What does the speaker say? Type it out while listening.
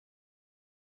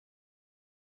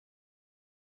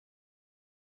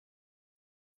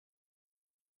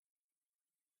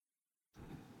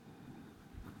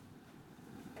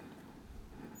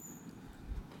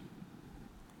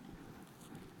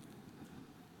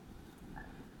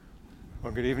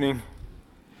Well, good evening,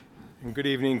 and good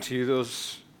evening to you,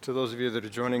 those of you that are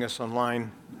joining us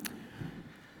online.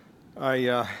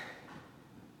 I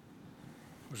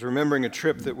was remembering a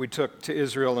trip that we took to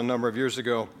Israel a number of years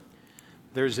ago.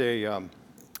 There's an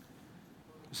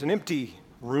empty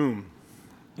room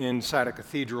inside a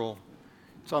cathedral.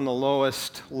 It's on the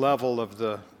lowest level of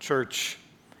the church,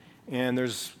 and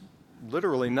there's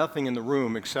literally nothing in the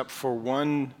room except for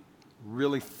one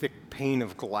really thick pane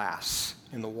of glass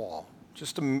in the wall.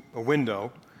 Just a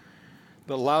window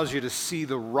that allows you to see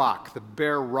the rock, the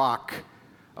bare rock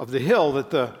of the hill that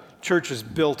the church is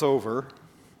built over.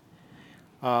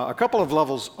 A couple of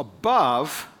levels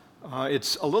above,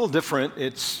 it's a little different.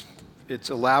 It's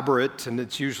elaborate and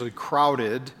it's usually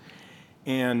crowded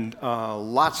and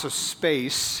lots of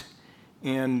space.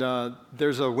 And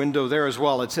there's a window there as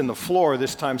well. It's in the floor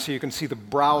this time so you can see the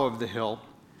brow of the hill.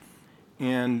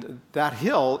 And that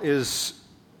hill is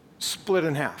split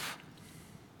in half.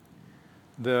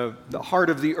 The heart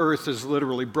of the earth is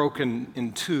literally broken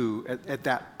in two at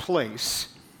that place.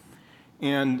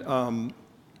 And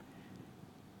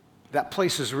that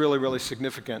place is really, really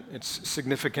significant. It's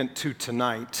significant to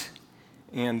tonight.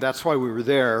 And that's why we were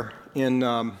there. In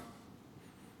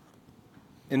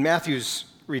Matthew's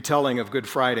retelling of Good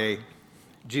Friday,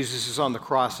 Jesus is on the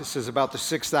cross. It says, about the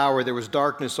 6th hour there was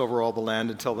darkness over all the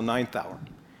land until the 9th hour.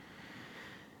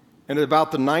 And at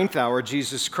about the 9th hour,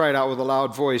 Jesus cried out with a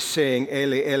loud voice, saying,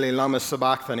 Eli, Eli, lama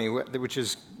sabachthani, which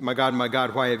is, my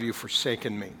God, why have you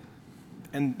forsaken me?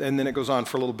 And then it goes on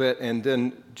for a little bit, and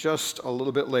then just a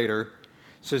little bit later, it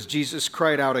says, Jesus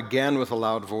cried out again with a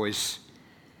loud voice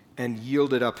and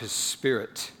yielded up his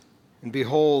spirit. And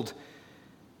behold,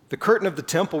 the curtain of the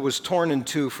temple was torn in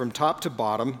two from top to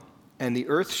bottom, and the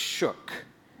earth shook,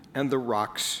 and the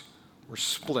rocks were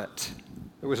split.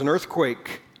 There was an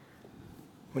earthquake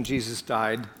when Jesus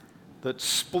died that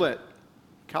split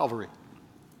Calvary.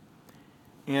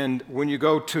 And when you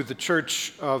go to the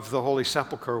Church of the Holy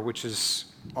Sepulchre, which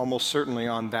is almost certainly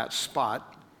on that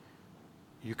spot,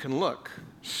 you can look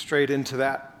straight into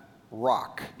that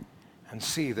rock and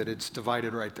see that it's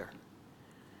divided right there.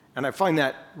 And I find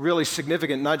that really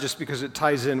significant, not just because it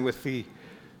ties in with the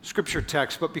scripture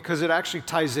text, but because it actually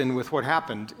ties in with what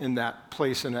happened in that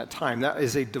place and that time. That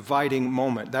is a dividing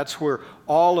moment. That's where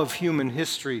all of human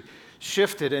history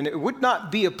shifted, and it would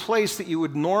not be a place that you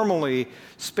would normally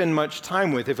spend much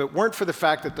time with if it weren't for the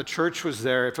fact that the church was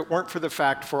there, if it weren't for the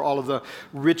fact for all of the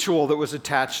ritual that was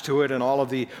attached to it and all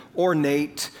of the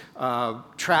ornate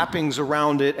trappings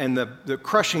around it and the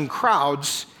crushing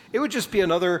crowds. It would just be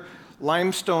another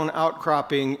limestone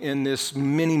outcropping in this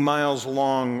many miles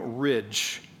long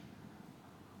ridge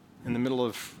in the middle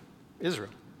of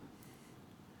Israel.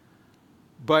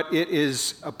 But it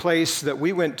is a place that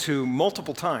we went to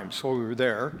multiple times while we were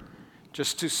there,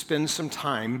 just to spend some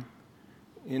time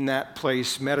in that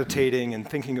place meditating and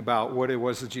thinking about what it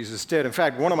was that Jesus did. In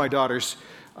fact, one of my daughters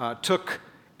took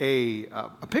a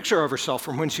picture of herself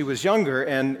from when she was younger,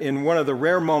 and in one of the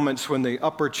rare moments when the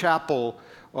upper chapel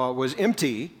was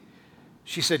empty,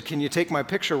 she said, "Can you take my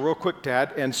picture real quick,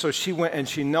 Dad?" And so she went and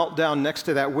she knelt down next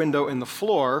to that window in the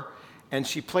floor, and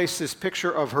she placed this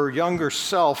picture of her younger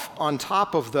self on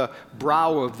top of the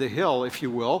brow of the hill, if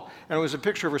you will. And it was a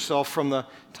picture of herself from the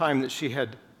time that she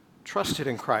had trusted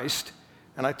in Christ.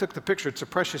 And I took the picture. It's a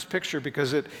precious picture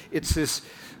because it's this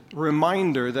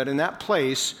reminder that in that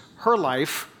place, her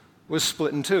life was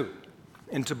split in two,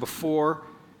 into before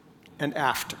and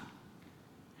after,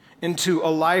 into a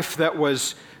life that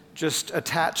was just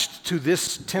attached to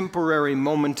this temporary,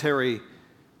 momentary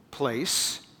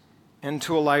place, and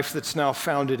to a life that's now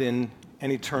founded in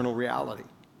an eternal reality.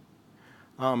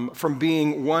 From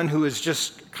being one who is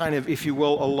just kind of, if you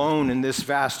will, alone in this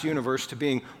vast universe to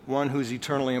being one who's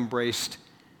eternally embraced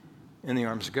in the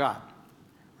arms of God.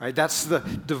 Right? That's the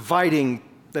dividing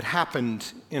that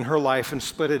happened in her life and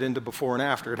split it into before and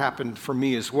after. It happened for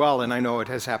me as well, and I know it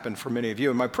has happened for many of you.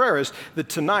 And my prayer is that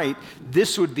tonight,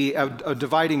 this would be a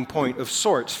dividing point of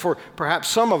sorts. For perhaps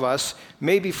some of us,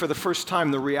 maybe for the first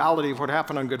time, the reality of what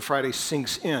happened on Good Friday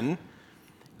sinks in,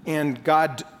 and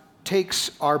God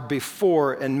takes our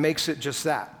before and makes it just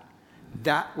that.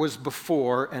 That was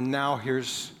before, and now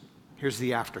here's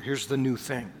the after. Here's the new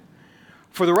thing.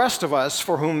 For the rest of us,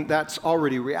 for whom that's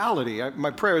already reality,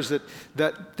 my prayer is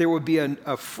that there would be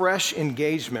a fresh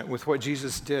engagement with what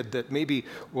Jesus did that maybe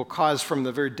will cause from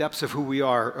the very depths of who we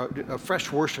are, a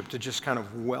fresh worship to just kind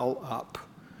of well up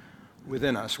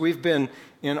within us. We've been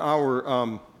in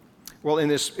our, in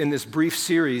this brief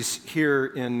series here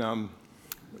in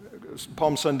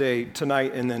Palm Sunday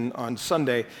tonight and then on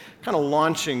Sunday, kind of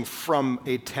launching from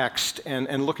a text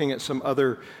and looking at some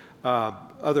other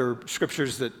other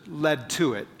scriptures that led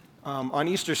to it. On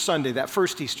Easter Sunday, that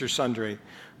first Easter Sunday,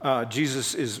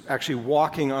 Jesus is actually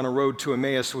walking on a road to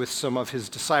Emmaus with some of his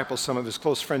disciples, some of his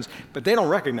close friends, but they don't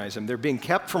recognize him. They're being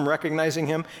kept from recognizing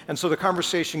him, and so the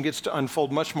conversation gets to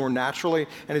unfold much more naturally,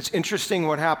 and it's interesting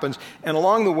what happens. And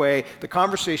along the way, the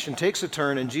conversation takes a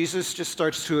turn, and Jesus just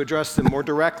starts to address them more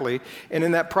directly, and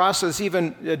in that process,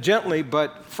 even gently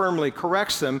but firmly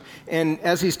corrects them. And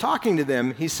as he's talking to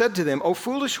them, he said to them, "O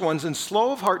foolish ones, and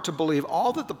slow of heart to believe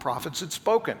all that the prophets had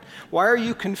spoken. Why are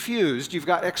you confused? You've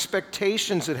got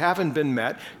expectations that haven't been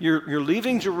met. You're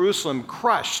leaving Jerusalem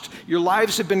crushed. Your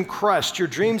lives have been crushed. Your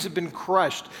dreams have been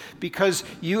crushed because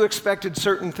you expected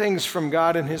certain things from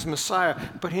God and his Messiah,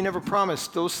 but he never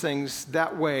promised those things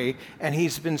that way, and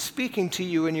he's been speaking to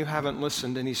you and you haven't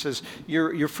listened." And he says,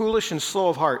 you're foolish and slow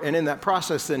of heart. And in that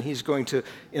process, then he's going to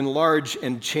enlarge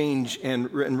and change and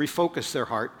refocus their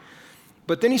heart.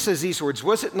 But then he says these words,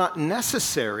 "Was it not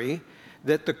necessary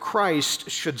that the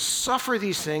Christ should suffer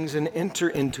these things and enter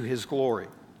into his glory?"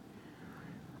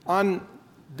 On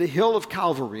the hill of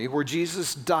Calvary, where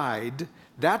Jesus died,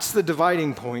 that's the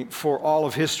dividing point for all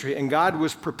of history. And God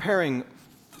was preparing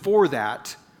for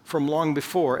that from long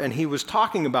before. And he was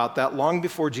talking about that long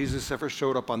before Jesus ever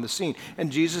showed up on the scene.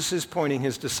 And Jesus is pointing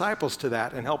his disciples to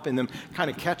that and helping them kind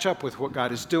of catch up with what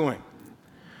God is doing.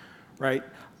 Right?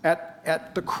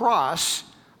 At the cross,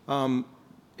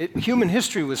 human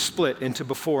history was split into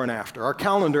before and after. Our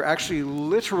calendar actually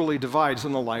literally divides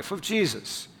on the life of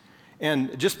Jesus.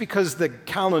 And just because the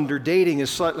calendar dating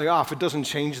is slightly off, it doesn't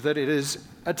change that it is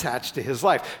attached to his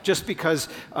life. Just because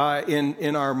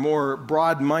in our more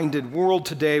broad-minded world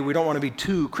today, we don't want to be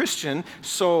too Christian,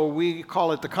 so we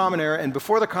call it the Common Era and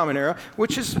before the Common Era,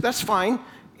 that's fine.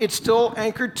 It's still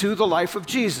anchored to the life of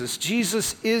Jesus.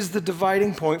 Jesus is the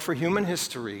dividing point for human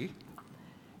history.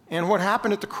 And what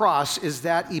happened at the cross is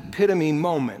that epitome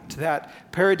moment,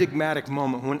 that paradigmatic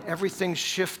moment when everything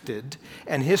shifted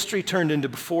and history turned into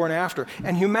before and after,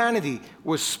 and humanity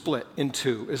was split in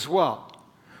two as well.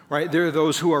 Right? There are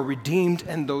those who are redeemed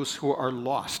and those who are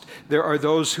lost. There are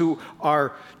those who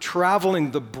are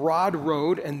traveling the broad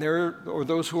road and there are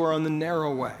those who are on the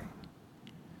narrow way.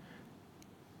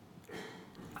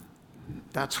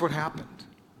 That's what happened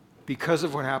because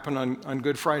of what happened on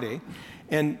Good Friday.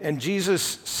 And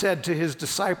Jesus said to his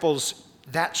disciples,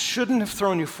 that shouldn't have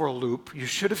thrown you for a loop. You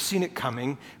should have seen it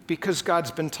coming because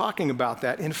God's been talking about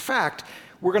that. In fact,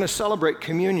 we're going to celebrate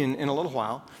communion in a little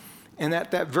while. And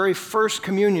at that very first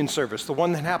communion service, the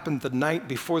one that happened the night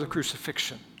before the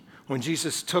crucifixion, when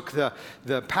Jesus took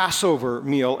the Passover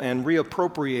meal and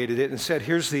reappropriated it and said,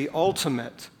 here's the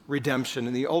ultimate redemption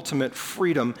and the ultimate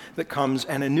freedom that comes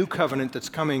and a new covenant that's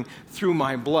coming through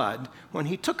my blood. When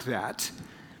he took that,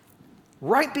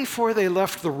 right before they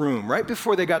left the room, right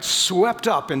before they got swept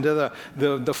up into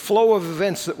the flow of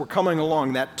events that were coming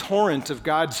along, that torrent of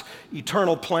God's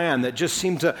eternal plan that just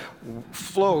seemed to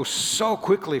flow so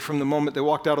quickly from the moment they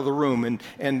walked out of the room,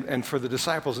 and for the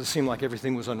disciples it seemed like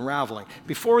everything was unraveling.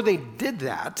 Before they did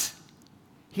that,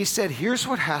 he said, here's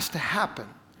what has to happen.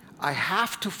 I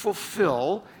have to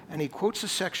fulfill, and he quotes a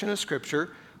section of Scripture,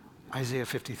 Isaiah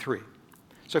 53.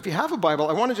 So if you have a Bible,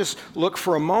 I want to just look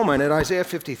for a moment at Isaiah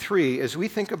 53 as we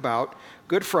think about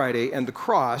Good Friday and the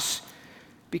cross,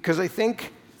 because I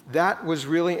think that was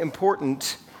really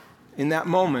important in that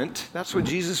moment. That's what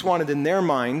Jesus wanted in their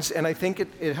minds, and I think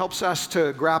it helps us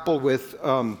to grapple with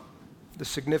the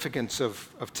significance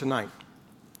of tonight.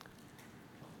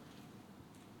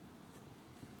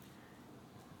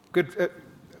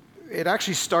 It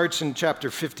actually starts in chapter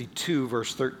 52,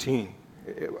 verse 13.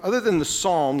 Other than the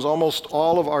Psalms, almost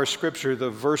all of our scripture,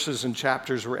 the verses and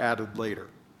chapters were added later.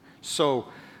 So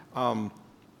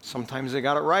sometimes they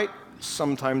got it right,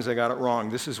 sometimes they got it wrong.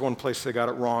 This is one place they got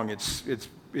it wrong. It's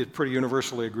pretty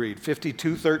universally agreed.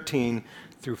 52:13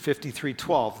 through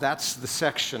 53:12. That's the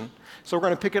section. So we're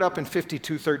going to pick it up in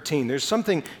 52:13. There's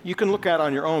something you can look at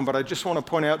on your own, but I just want to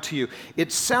point out to you,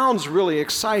 it sounds really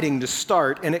exciting to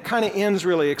start, and it kind of ends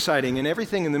really exciting, and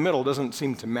everything in the middle doesn't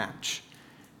seem to match,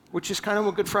 which is kind of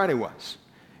what Good Friday was.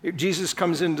 If Jesus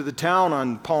comes into the town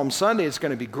on Palm Sunday, it's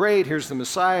going to be great. Here's the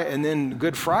Messiah. And then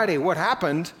Good Friday, what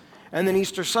happened? And then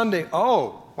Easter Sunday,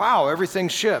 oh, wow, everything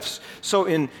shifts. So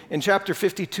in chapter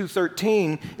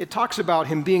 52:13, it talks about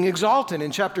him being exalted. In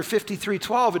chapter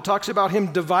 53:12, it talks about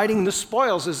him dividing the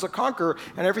spoils as the conqueror,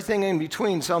 and everything in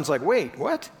between sounds like, wait,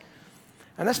 what?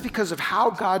 And that's because of how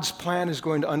God's plan is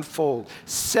going to unfold.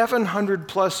 700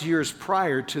 plus years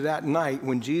prior to that night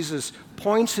when Jesus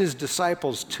points his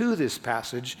disciples to this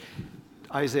passage,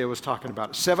 Isaiah was talking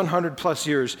about. 700 plus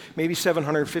years, maybe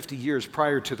 750 years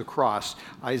prior to the cross,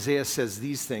 Isaiah says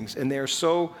these things, and they're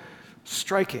so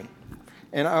striking.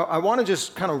 And I want to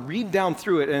just kind of read down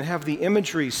through it and have the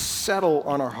imagery settle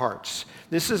on our hearts.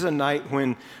 This is a night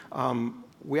when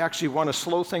we actually want to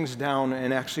slow things down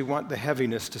and actually want the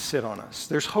heaviness to sit on us.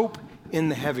 There's hope in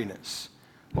the heaviness,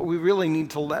 but we really need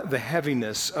to let the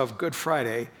heaviness of Good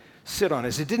Friday sit on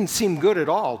us. It didn't seem good at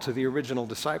all to the original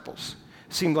disciples.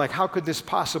 It seemed like, how could this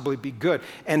possibly be good?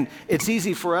 And it's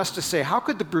easy for us to say, how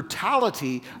could the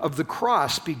brutality of the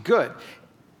cross be good?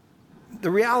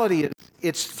 The reality is,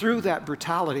 it's through that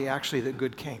brutality, actually, that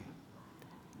good came.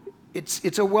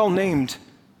 It's a well-named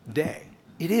day.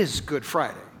 It is Good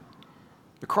Friday.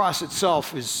 The cross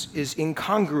itself is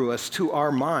incongruous to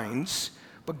our minds,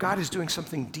 but God is doing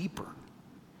something deeper.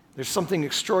 There's something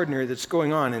extraordinary that's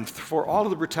going on, and for all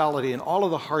of the brutality and all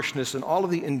of the harshness and all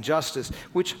of the injustice,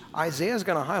 which Isaiah is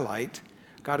going to highlight,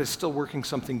 God is still working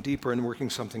something deeper and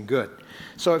working something good.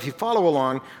 So if you follow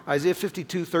along, Isaiah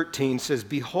 52:13 says,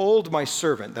 "Behold, my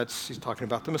servant," he's talking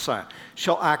about the Messiah,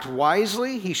 "shall act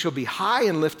wisely, he shall be high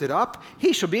and lifted up,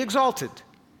 he shall be exalted."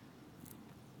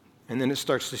 And then it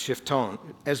starts to shift tone.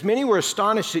 "As many were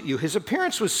astonished at you, his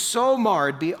appearance was so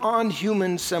marred beyond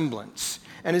human semblance,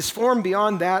 and his form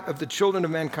beyond that of the children of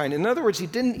mankind." In other words, he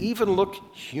didn't even look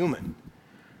human.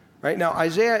 Right now,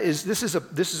 Isaiah this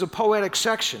is a poetic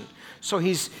section. So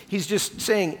he's just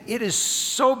saying, it is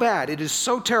so bad, it is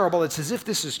so terrible, it's as if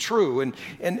this is true,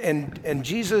 and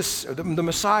Jesus, the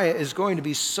Messiah, is going to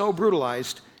be so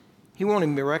brutalized, he won't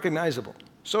even be recognizable.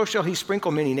 "So shall he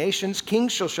sprinkle many nations,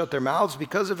 kings shall shut their mouths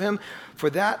because of him, for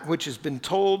that which has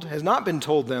not been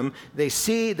told them, they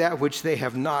see, that which they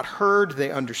have not heard,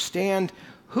 they understand.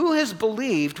 Who has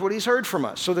believed what he's heard from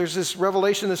us?" So there's this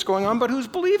revelation that's going on, but who's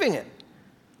believing it?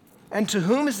 "And to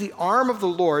whom has the arm of the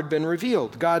Lord been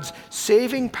revealed?" God's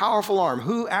saving, powerful arm.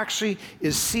 Who actually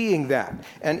is seeing that?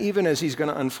 And even as he's going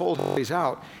to unfold these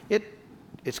out,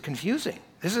 it's confusing.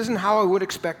 This isn't how I would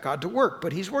expect God to work,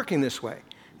 but he's working this way.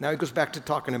 Now he goes back to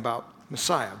talking about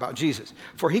Messiah, about Jesus.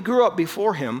 "For he grew up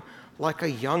before him like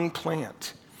a young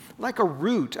plant, like a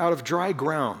root out of dry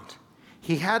ground.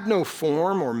 He had no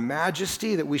form or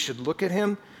majesty that we should look at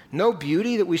him, no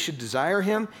beauty that we should desire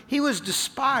him. He was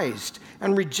despised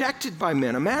and rejected by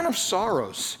men, a man of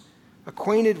sorrows,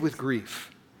 acquainted with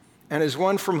grief. And as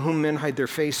one from whom men hide their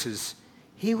faces,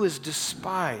 he was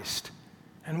despised,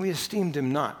 and we esteemed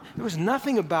him not." There was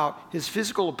nothing about his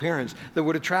physical appearance that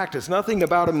would attract us, nothing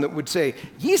about him that would say,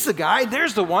 he's the guy,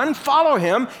 there's the one, follow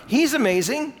him, he's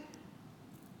amazing.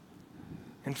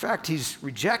 In fact, he's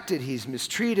rejected, he's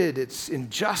mistreated, it's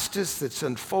injustice that's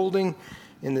unfolding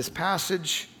in this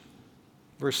passage.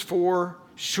 Verse 4,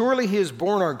 "Surely he has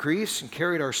borne our griefs and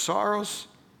carried our sorrows,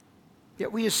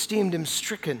 yet we esteemed him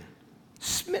stricken,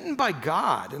 smitten by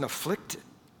God and afflicted.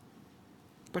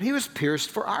 But he was pierced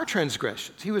for our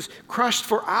transgressions. He was crushed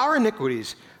for our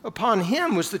iniquities. Upon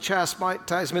him was the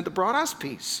chastisement that brought us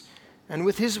peace, and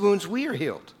with his wounds we are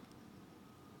healed."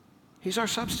 He's our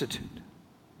substitute.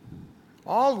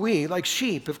 "All we, like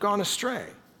sheep, have gone astray.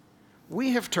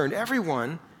 We have turned every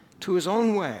one to his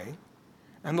own way,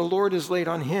 and the Lord has laid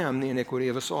on him the iniquity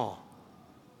of us all.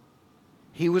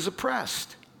 He was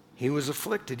oppressed, he was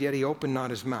afflicted, yet he opened not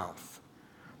his mouth.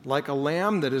 Like a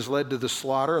lamb that is led to the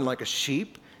slaughter, and like a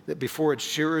sheep that before its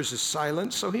shearers is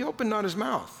silent, so he opened not his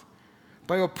mouth.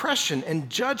 By oppression and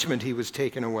judgment he was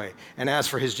taken away. And as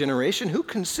for his generation, who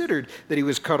considered that he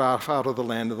was cut off out of the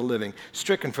land of the living,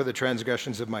 stricken for the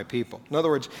transgressions of my people?" In other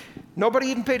words, nobody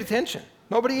even paid attention.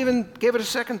 Nobody even gave it a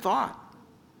second thought.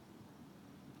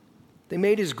 "They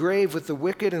made his grave with the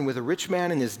wicked and with a rich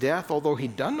man in his death, although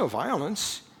he'd done no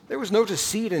violence. There was no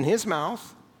deceit in his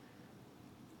mouth.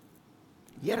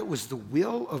 Yet it was the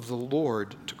will of the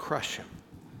Lord to crush him.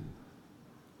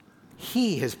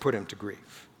 He has put him to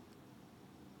grief.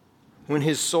 When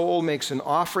his soul makes an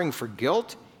offering for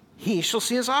guilt, he shall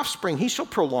see his offspring. He shall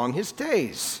prolong his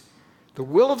days. The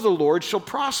will of the Lord shall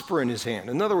prosper in his hand."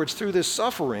 In other words, through this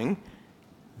suffering,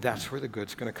 that's where the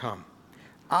good's going to come.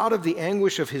 "Out of the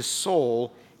anguish of his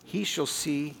soul, he shall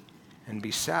see and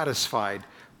be satisfied.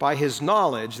 By his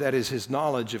knowledge," that is his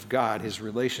knowledge of God, his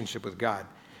relationship with God,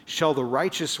 "shall the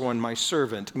righteous one, my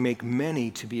servant, make many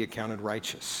to be accounted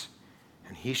righteous,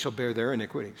 and he shall bear their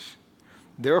iniquities.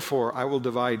 Therefore, I will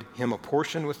divide him a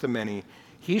portion with the many.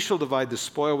 He shall divide the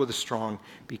spoil with the strong,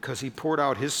 because he poured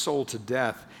out his soul to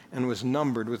death and was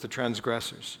numbered with the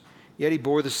transgressors. Yet he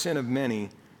bore the sin of many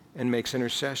and makes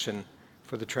intercession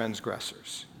for the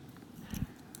transgressors."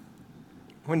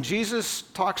 When Jesus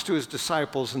talks to his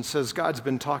disciples and says, God's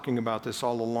been talking about this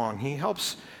all along, he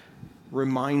helps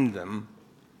remind them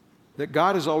that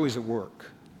God is always at work.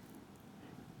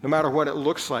 No matter what it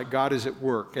looks like, God is at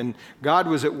work. And God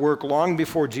was at work long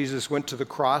before Jesus went to the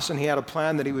cross, and he had a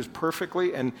plan that he was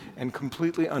perfectly and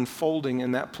completely unfolding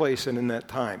in that place and in that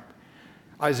time.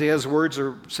 Isaiah's words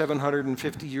are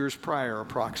 750 years prior,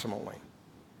 approximately.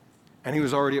 And he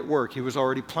was already at work. He was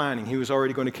already planning. He was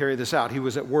already going to carry this out. He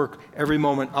was at work every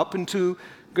moment up into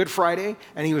Good Friday,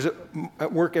 and he was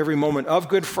at work every moment of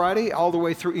Good Friday all the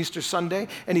way through Easter Sunday,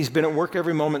 and he's been at work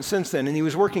every moment since then. And he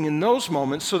was working in those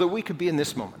moments so that we could be in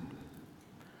this moment,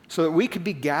 so that we could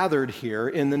be gathered here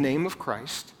in the name of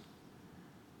Christ,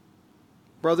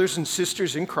 brothers and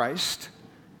sisters in Christ,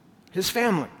 his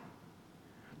family.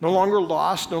 No longer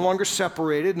lost, no longer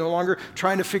separated, no longer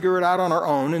trying to figure it out on our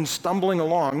own and stumbling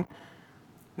along.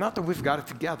 Not that we've got it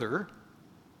together,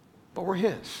 but we're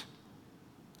his,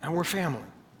 and we're family.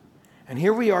 And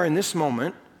here we are in this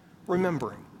moment,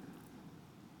 remembering.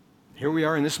 Here we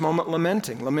are in this moment,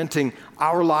 lamenting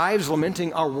our lives,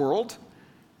 lamenting our world.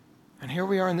 And here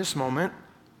we are in this moment,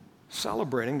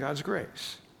 celebrating God's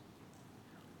grace.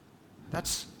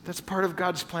 That's part of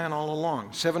God's plan all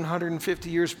along. 750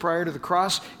 years prior to the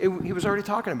cross, he was already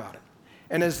talking about it.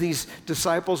 And as these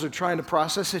disciples are trying to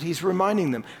process it, he's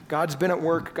reminding them, God's been at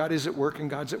work, God is at work, and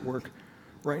God's at work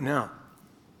right now.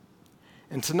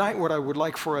 And tonight, what I would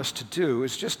like for us to do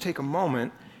is just take a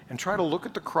moment and try to look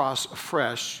at the cross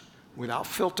afresh without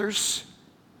filters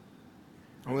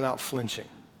and without flinching.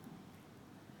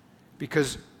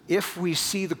 Because if we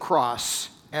see the cross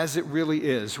as it really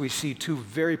is, we see two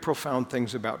very profound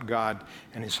things about God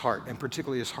and his heart, and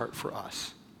particularly his heart for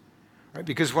us. Right?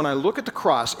 Because when I look at the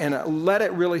cross and I let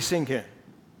it really sink in,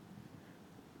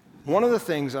 one of the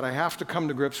things that I have to come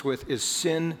to grips with is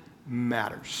sin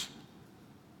matters.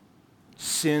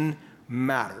 Sin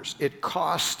matters. It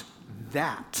cost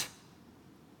that.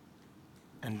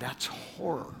 And that's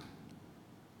horror.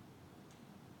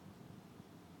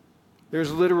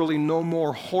 There's literally no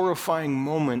more horrifying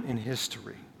moment in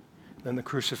history than the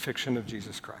crucifixion of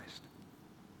Jesus Christ.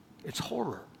 It's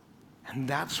horror. And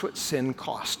that's what sin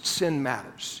costs. Sin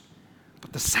matters.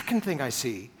 But the second thing I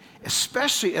see,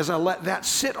 especially as I let that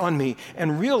sit on me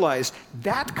and realize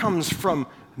that comes from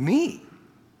me.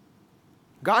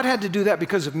 God had to do that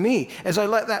because of me. As I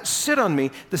let that sit on me,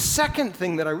 the second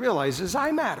thing that I realize is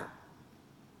I matter.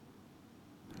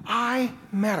 I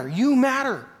matter. You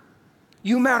matter.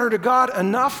 You matter to God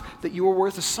enough that you are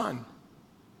worth a son.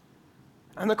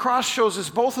 And the cross shows us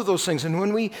both of those things. And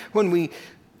when we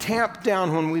tamp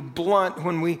down, when we blunt,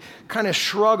 when we kind of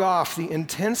shrug off the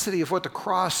intensity of what the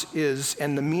cross is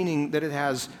and the meaning that it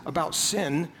has about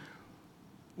sin,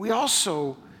 we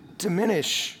also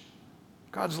diminish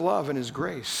God's love and his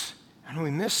grace. And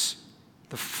we miss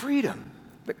the freedom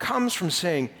that comes from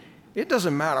saying, it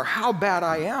doesn't matter how bad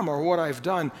I am or what I've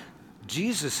done,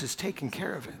 Jesus is taking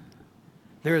care of it.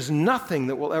 There is nothing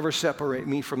that will ever separate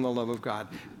me from the love of God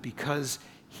because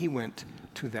he went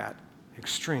to that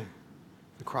extreme.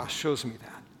 The cross shows me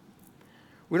that.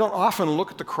 We don't often look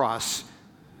at the cross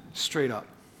straight up,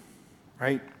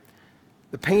 right?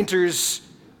 The painters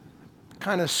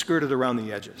kind of skirted around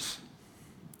the edges.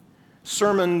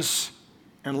 Sermons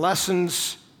and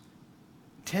lessons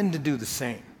tend to do the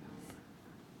same.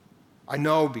 I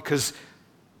know, because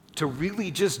to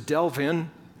really just delve in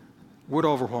would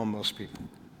overwhelm most people.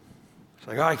 It's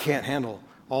like, oh, I can't handle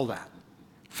all that.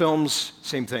 Films,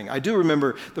 same thing. I do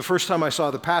remember the first time I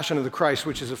saw The Passion of the Christ,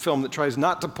 which is a film that tries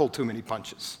not to pull too many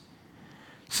punches.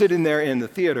 Sitting there in the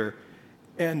theater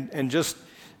and just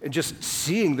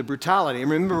seeing the brutality. And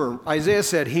remember, Isaiah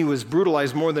said he was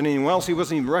brutalized more than anyone else. He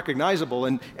wasn't even recognizable.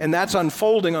 And that's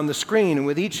unfolding on the screen. And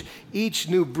with each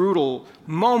new brutal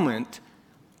moment,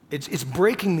 it's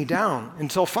breaking me down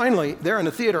until finally, there in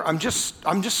the theater, I'm just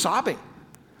sobbing.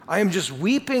 I am just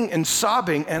weeping and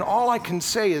sobbing. And all I can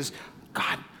say is,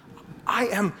 God, I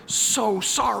am so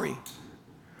sorry.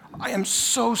 I am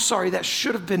so sorry. That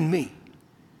should have been me.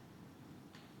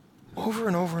 Over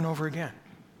and over and over again.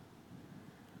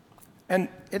 And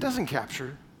it doesn't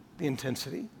capture the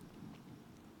intensity.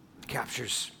 It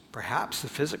captures perhaps the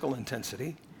physical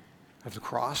intensity of the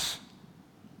cross.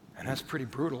 And that's pretty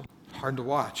brutal, hard to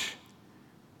watch.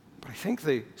 But I think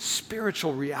the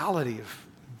spiritual reality of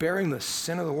bearing the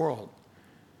sin of the world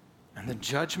and the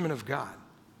judgment of God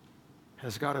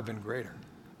has got to have been greater.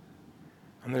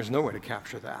 And there's no way to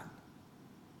capture that.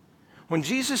 When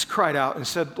Jesus cried out and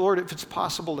said, Lord, if it's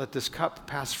possible, let this cup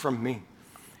pass from me,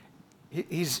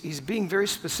 he's being very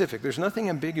specific. There's nothing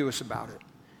ambiguous about it.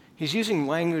 He's using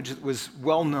language that was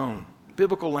well known,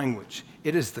 biblical language.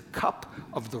 It is the cup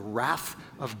of the wrath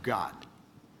of God.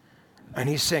 And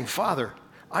he's saying, Father,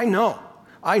 I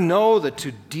know that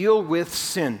to deal with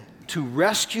sin, to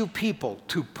rescue people,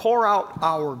 to pour out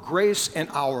our grace and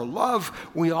our love,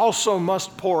 we also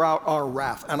must pour out our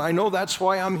wrath. And I know that's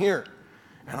why I'm here,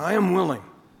 and I am willing.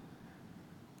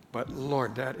 But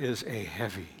Lord, that is a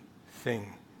heavy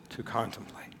thing to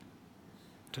contemplate,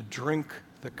 to drink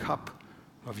the cup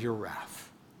of your wrath.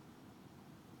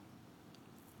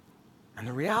 And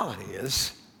the reality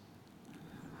is,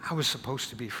 I was supposed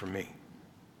to be for me.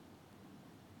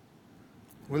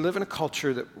 We live in a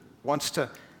culture that wants to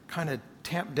kind of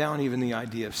tamp down even the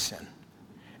idea of sin.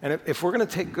 And if we're going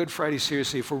to take Good Friday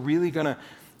seriously, if we're really going to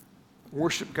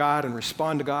worship God and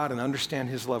respond to God and understand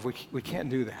his love, we can't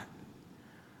do that.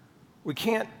 We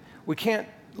can't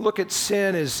look at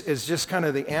sin as just kind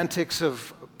of the antics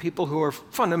of people who are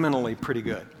fundamentally pretty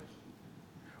good.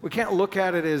 We can't look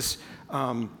at it as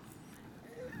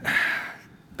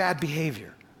bad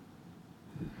behavior.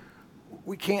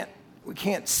 We can't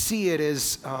see it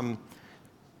as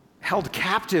held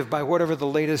captive by whatever the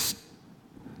latest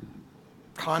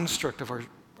construct of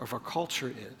our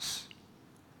culture is.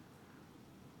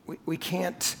 We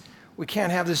can't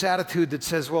have this attitude that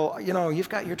says, well, you know, you've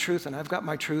got your truth and I've got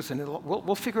my truth, and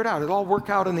we'll figure it out. It'll all work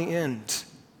out in the end.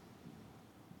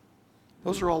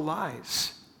 Those are all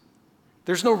lies.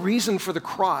 There's no reason for the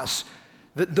cross.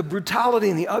 The brutality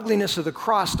and the ugliness of the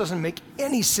cross doesn't make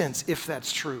any sense if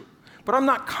that's true. But I'm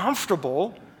not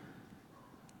comfortable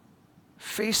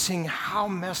facing how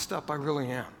messed up I really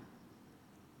am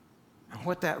and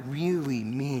what that really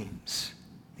means,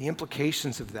 the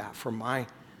implications of that for my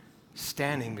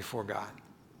standing before God.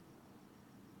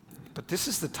 But this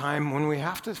is the time when we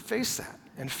have to face that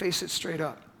and face it straight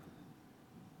up.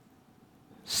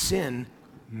 Sin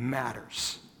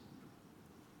matters.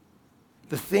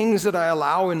 The things that I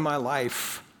allow in my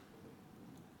life,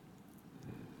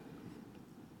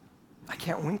 I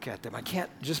can't wink at them. I can't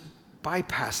just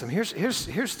bypass them.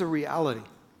 Here's the reality.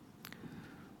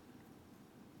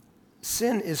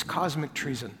 Sin is cosmic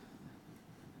treason.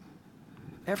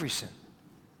 Every sin,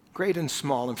 great and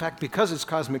small. In fact, because it's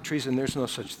cosmic treason, there's no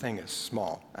such thing as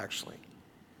small, actually.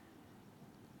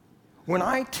 When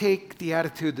I take the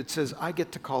attitude that says, I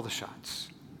get to call the shots,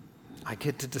 I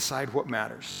get to decide what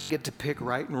matters, I get to pick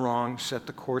right and wrong, set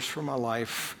the course for my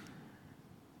life,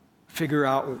 figure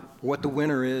out what the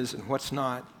winner is and what's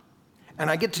not. And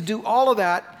I get to do all of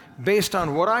that based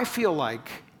on what I feel like,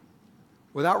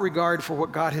 without regard for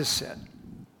what God has said,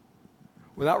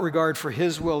 without regard for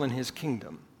his will and his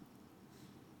kingdom.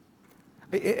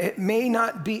 It may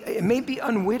be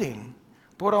unwitting,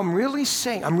 but what I'm really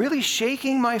saying, I'm really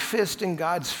shaking my fist in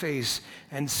God's face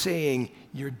and saying,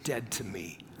 you're dead to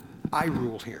me. I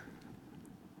rule here.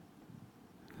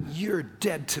 You're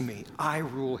dead to me. I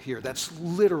rule here. That's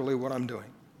literally what I'm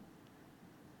doing.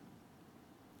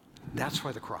 That's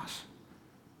why the cross.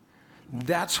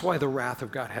 That's why the wrath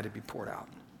of God had to be poured out.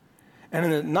 And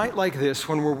in a night like this,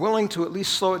 when we're willing to at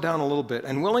least slow it down a little bit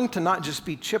and willing to not just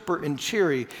be chipper and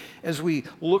cheery as we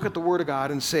look at the Word of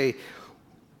God and say,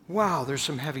 wow, there's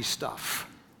some heavy stuff.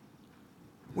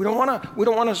 We don't want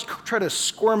to try to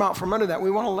squirm out from under that.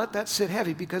 We want to let that sit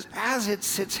heavy, because as it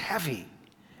sits heavy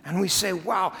and we say,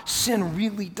 wow, sin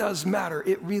really does matter.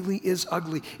 It really is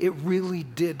ugly. It really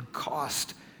did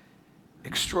cost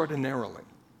extraordinarily.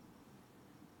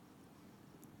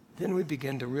 Then we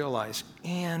begin to realize,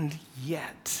 and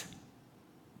yet,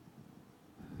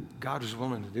 God was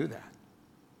willing to do that.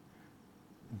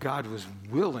 God was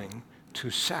willing to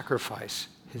sacrifice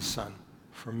his son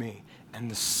for me. And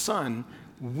the son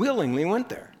willingly went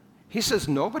there. He says,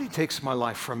 nobody takes my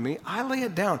life from me. I lay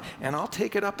it down, and I'll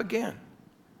take it up again.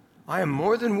 I am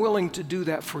more than willing to do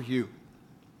that for you.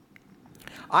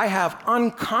 I have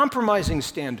uncompromising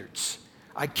standards.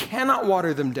 I cannot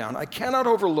water them down. I cannot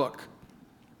overlook.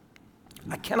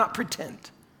 I cannot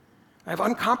pretend. I have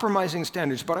uncompromising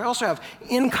standards, but I also have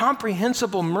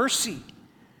incomprehensible mercy.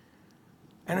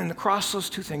 And in the cross, those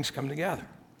two things come together.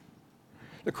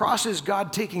 The cross is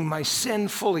God taking my sin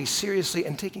fully seriously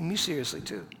and taking me seriously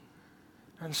too.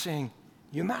 And saying,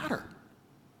 you matter.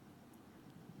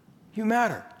 You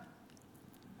matter.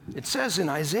 It says in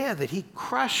Isaiah that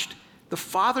the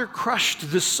Father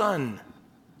crushed the Son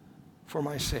for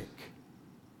my sake.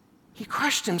 He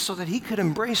crushed him so that he could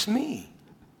embrace me.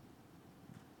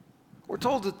 We're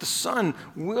told that the Son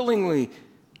willingly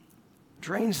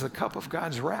drains the cup of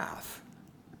God's wrath.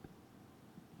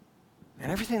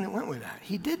 And everything that went with that.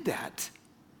 He did that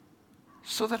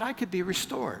so that I could be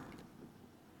restored.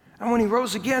 And when he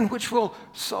rose again, which we'll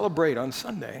celebrate on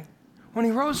Sunday, when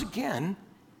he rose again,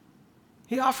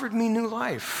 he offered me new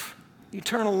life,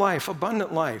 eternal life,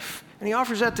 abundant life. And he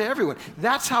offers that to everyone.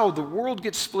 That's how the world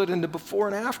gets split into before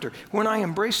and after, when I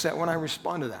embrace that, when I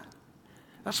respond to that.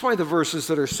 That's why the verses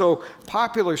that are so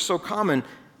popular, so common,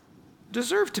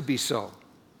 deserve to be so.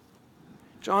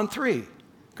 John 3,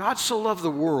 God so loved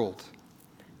the world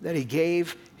that he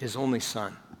gave his only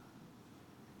Son,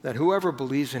 that whoever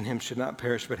believes in him should not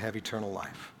perish but have eternal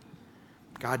life.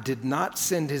 God did not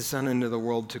send his Son into the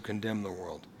world to condemn the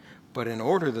world, but in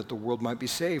order that the world might be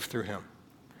saved through him.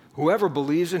 Whoever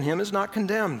believes in him is not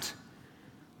condemned.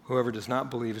 Whoever does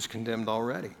not believe is condemned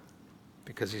already,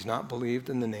 because he's not believed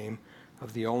in the name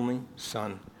of the only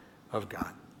Son of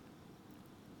God.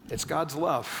 It's God's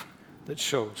love that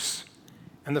shows.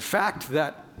 And the fact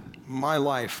that my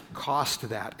life cost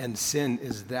that and sin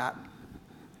is that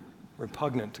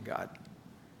repugnant to God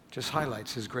just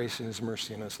highlights his grace and his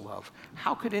mercy and his love.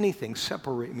 How could anything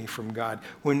separate me from God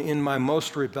when in my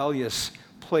most rebellious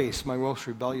place, my most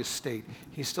rebellious state,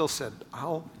 he still said,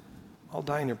 I'll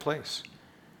die in your place.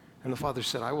 And the Father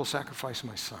said, I will sacrifice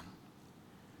my Son.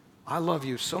 I love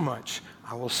you so much,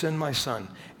 I will send my Son,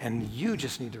 and you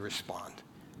just need to respond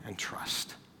and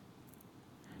trust.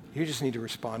 You just need to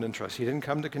respond and trust. He didn't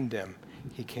come to condemn,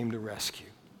 he came to rescue.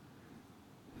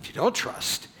 If you don't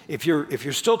trust, if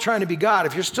you're still trying to be God,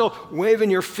 if you're still waving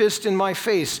your fist in my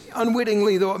face,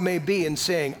 unwittingly though it may be, and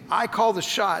saying, I call the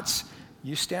shots,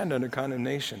 you stand under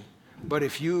condemnation. But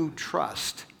if you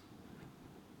trust,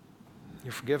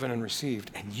 you're forgiven and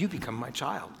received, and you become my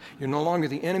child. You're no longer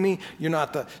the enemy, you're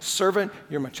not the servant,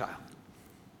 you're my child.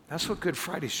 That's what Good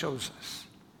Friday shows us.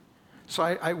 So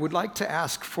I would like to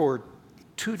ask for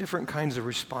two different kinds of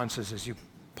responses as you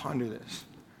ponder this.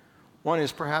 One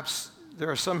is perhaps there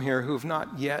are some here who have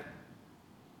not yet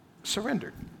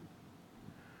surrendered,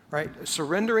 right?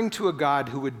 Surrendering to a God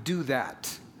who would do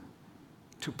that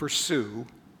to pursue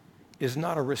is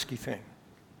not a risky thing.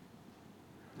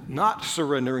 Not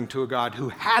surrendering to a God who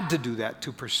had to do that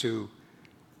to pursue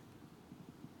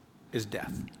is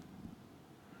death.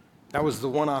 That was the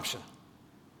one option.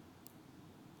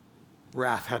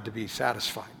 Wrath had to be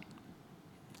satisfied.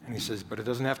 And he says, but it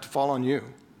doesn't have to fall on you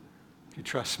if you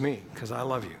trust me, because I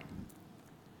love you.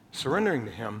 Surrendering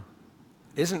to him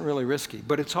isn't really risky,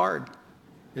 but it's hard.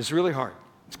 It's really hard.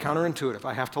 It's counterintuitive.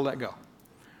 I have to let go.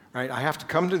 Right? I have to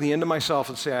come to the end of myself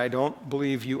and say, I don't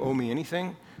believe you owe me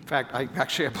anything. In fact, I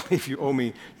believe you owe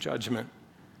me judgment.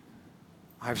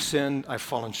 I've sinned. I've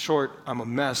fallen short. I'm a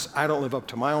mess. I don't live up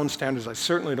to my own standards. I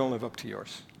certainly don't live up to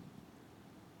yours.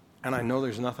 And I know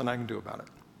there's nothing I can do about it.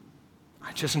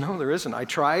 I just know there isn't. I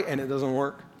try, and it doesn't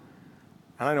work.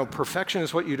 And I know perfection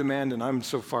is what you demand, and I'm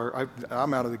so far,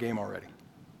 I'm out of the game already.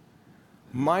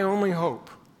 My only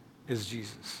hope is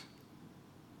Jesus.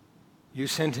 You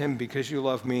sent him because you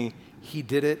love me. He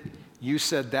did it. You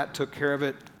said that took care of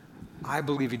it. I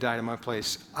believe he died in my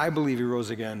place. I believe he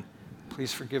rose again.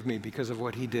 Please forgive me because of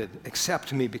what he did.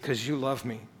 Accept me because you love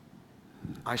me.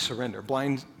 I surrender.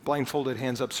 Blindfolded,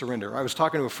 hands up, surrender. I was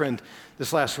talking to a friend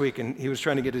this last week, and he was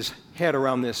trying to get his head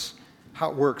around this,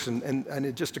 how it works, and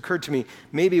it just occurred to me,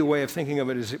 maybe a way of thinking of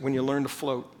it is when you learn to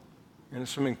float in a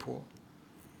swimming pool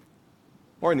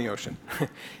or in the ocean.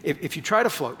 If you try to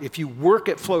float, if you work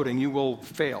at floating, you will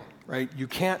fail, right? You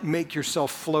can't make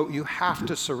yourself float. You have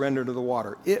to surrender to the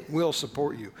water. It will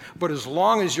support you. But as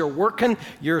long as you're working,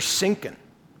 you're sinking.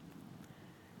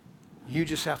 You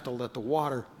just have to let the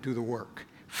water do the work.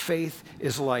 Faith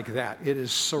is like that. It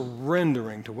is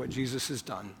surrendering to what Jesus has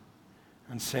done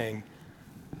and saying,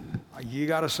 you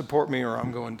got to support me or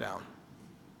I'm going down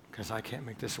because I can't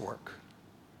make this work.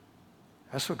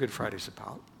 That's what Good Friday's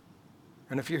about.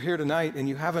 And if you're here tonight and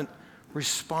you haven't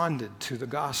responded to the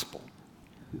gospel,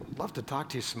 I'd love to talk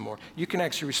to you some more. You can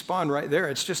actually respond right there.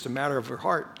 It's just a matter of your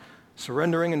heart,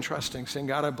 surrendering and trusting, saying,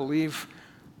 God, I believe,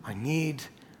 I need,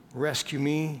 rescue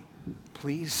me,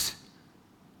 please.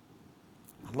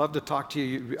 I'd love to talk to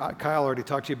you. Kyle already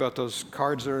talked to you about those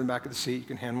cards that are in the back of the seat. You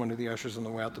can hand one to the ushers on the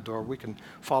way out the door. We can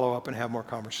follow up and have more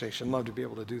conversation. Love to be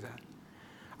able to do that.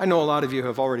 I know a lot of you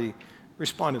have already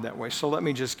responded that way, so let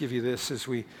me just give you this as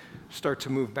we start to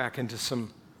move back into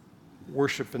some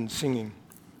worship and singing.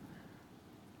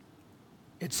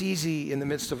 It's easy in the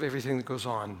midst of everything that goes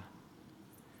on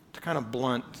to kind of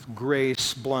blunt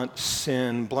grace, blunt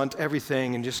sin, blunt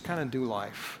everything, and just kind of do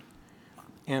life.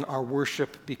 And our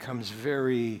worship becomes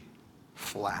very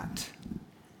flat,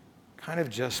 kind of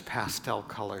just pastel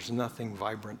colors, nothing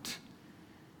vibrant,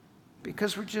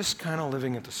 because we're just kind of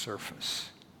living at the surface.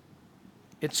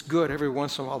 It's good every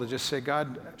once in a while to just say,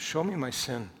 God, show me my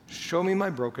sin, show me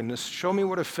my brokenness, show me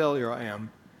what a failure I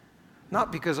am,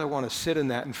 not because I want to sit in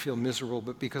that and feel miserable,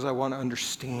 but because I want to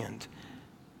understand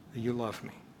that you love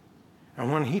me.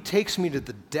 And when he takes me to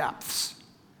the depths,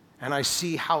 and I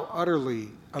see how utterly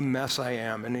a mess I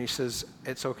am, and he says,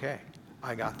 it's okay,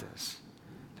 I got this.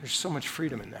 There's so much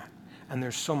freedom in that, and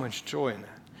there's so much joy in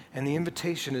that. And the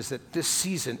invitation is that this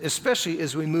season, especially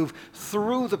as we move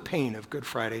through the pain of Good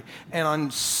Friday, and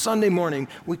on Sunday morning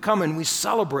we come and we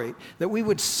celebrate, that we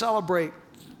would celebrate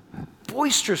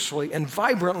boisterously and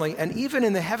vibrantly, and even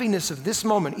in the heaviness of this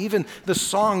moment, even the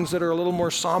songs that are a little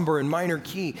more somber and minor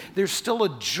key, there's still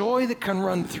a joy that can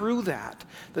run through that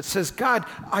says, God,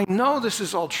 I know this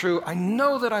is all true. I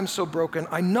know that I'm so broken.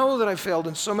 I know that I failed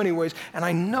in so many ways, and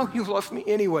I know you love me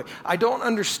anyway. I don't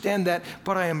understand that,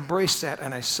 but I embrace that,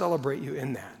 and I celebrate you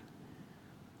in that.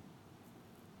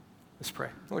 Let's pray.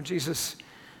 Lord Jesus,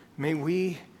 may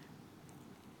we,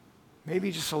 maybe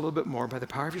just a little bit more, by the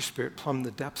power of your Spirit, plumb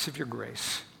the depths of your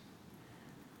grace.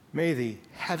 May the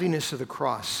heaviness of the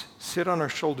cross sit on our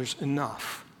shoulders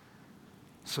enough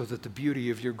so that the beauty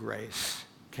of your grace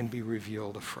can be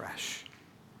revealed afresh.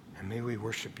 And may we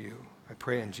worship you. I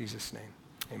pray in Jesus' name.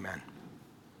 Amen.